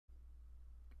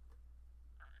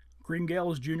Green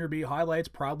Gaels Junior B highlights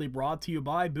proudly brought to you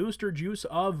by Booster Juice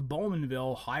of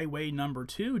Bowmanville, Highway number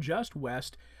 2, just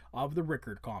west of the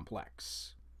Rickard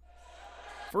Complex.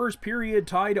 First period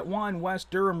tied at 1. West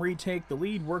Durham retake the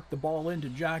lead, work the ball into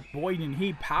Jack Boyd, and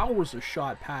he powers a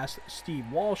shot past Steve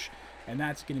Walsh, and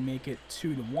that's going to make it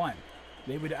 2-1.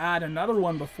 They would add another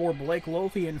one before Blake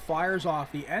Lothian fires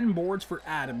off the end boards for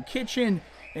Adam Kitchen,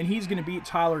 and he's going to beat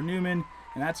Tyler Newman,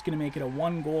 and that's going to make it a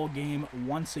 1-goal game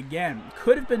once again.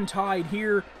 Could have been tied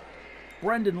here.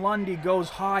 Brendan Lundy goes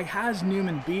high, has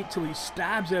Newman beat till he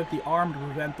stabs out the arm to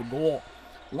prevent the goal.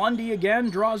 Lundy again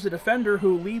draws the defender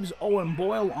who leaves Owen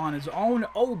Boyle on his own.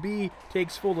 OB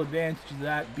takes full advantage of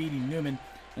that, beating Newman,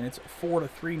 and it's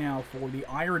 4-3 now for the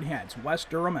Ironheads. West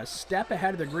Durham a step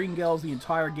ahead of the Green Gaels the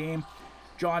entire game.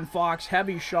 John Fox,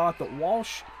 heavy shot that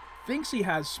Walsh thinks he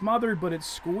has smothered, but it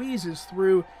squeezes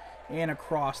through and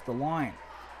across the line.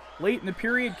 Late in the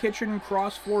period, Kitchen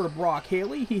cross floor to Brock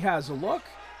Haley. He has a look,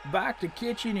 back to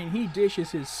Kitchen, and he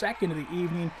dishes his second of the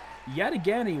evening. Yet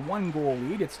again, a 1-goal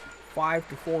lead. It's 5-4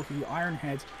 for the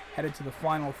Ironheads, headed to the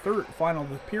final of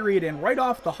the period. And right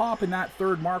off the hop in that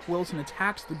third, Mark Wilson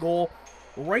attacks the goal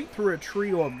right through a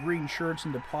trio of green shirts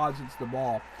and deposits the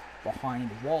ball behind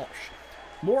Walsh.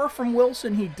 More from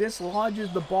Wilson. He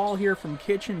dislodges the ball here from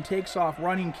Kitchen, takes off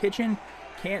running. Kitchen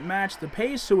can't match the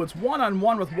pace, so it's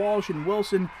one-on-one with Walsh, and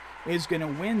Wilson is going to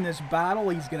win this battle.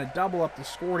 He's going to double up the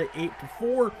score to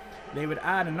 8-4. They would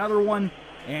add another one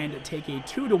and take a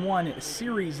 2-1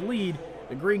 series lead.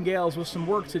 The Green Gaels with some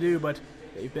work to do, but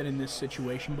they've been in this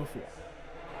situation before.